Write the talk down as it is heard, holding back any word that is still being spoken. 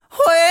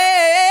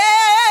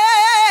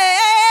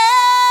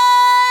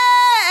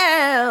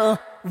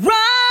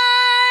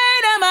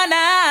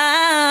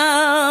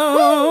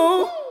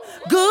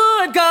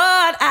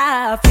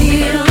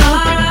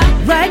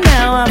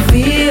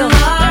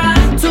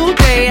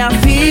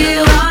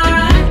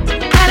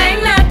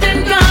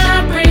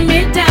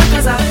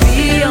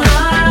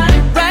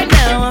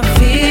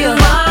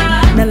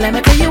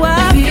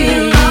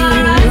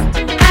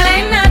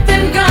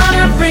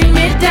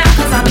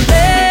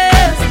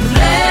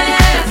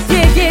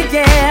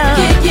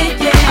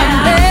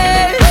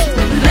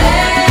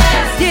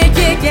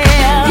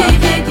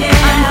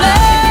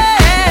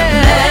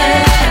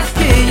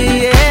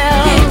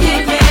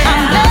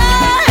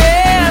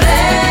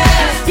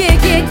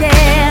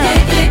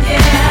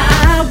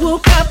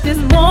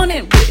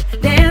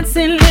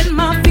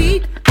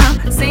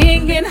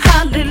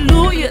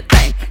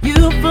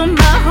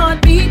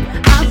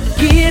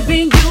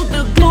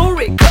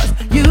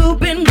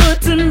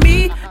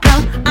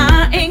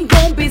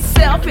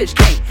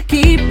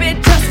keep it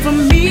just for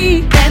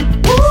me. And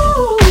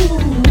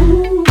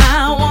ooh,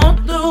 I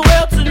want the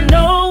world to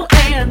know.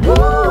 And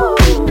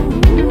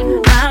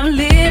ooh, I'm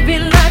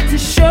living life to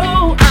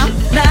show. I'm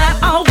not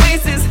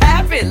always as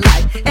happy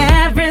like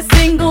every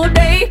single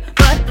day,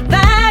 but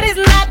that is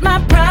not my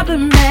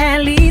problem,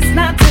 at least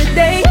not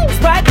today. 'Cause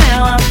right now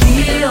I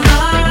feel,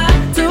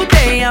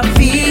 today I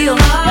feel.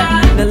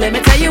 Now let me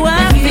tell you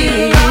I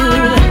feel.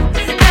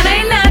 And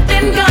ain't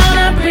nothing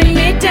gonna bring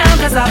me down,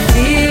 'cause I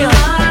feel.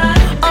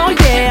 Oh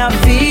yeah, I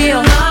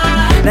feel.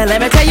 Now let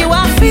me tell you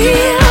I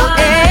feel.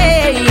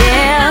 Hey,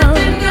 yeah.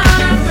 Nothing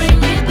gonna bring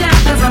me down,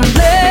 'cause I'm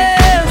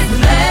blessed.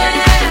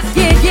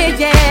 Yeah,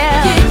 yeah,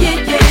 yeah.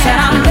 Said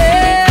I'm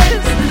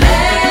blessed.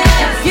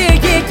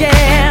 Yeah, yeah,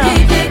 yeah.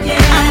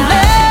 I'm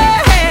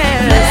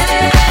blessed.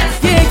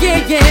 Yeah,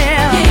 yeah, yeah.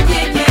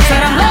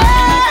 Said I'm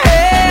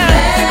blessed.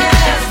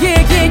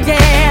 Yeah, yeah,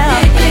 yeah.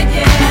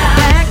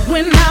 Back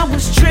when I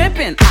was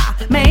tripping, I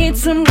made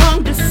some wrong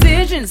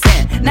decisions,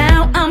 and now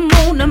I'm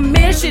on a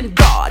mission.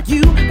 God,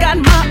 you got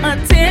my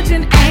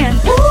attention, and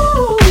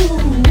ooh,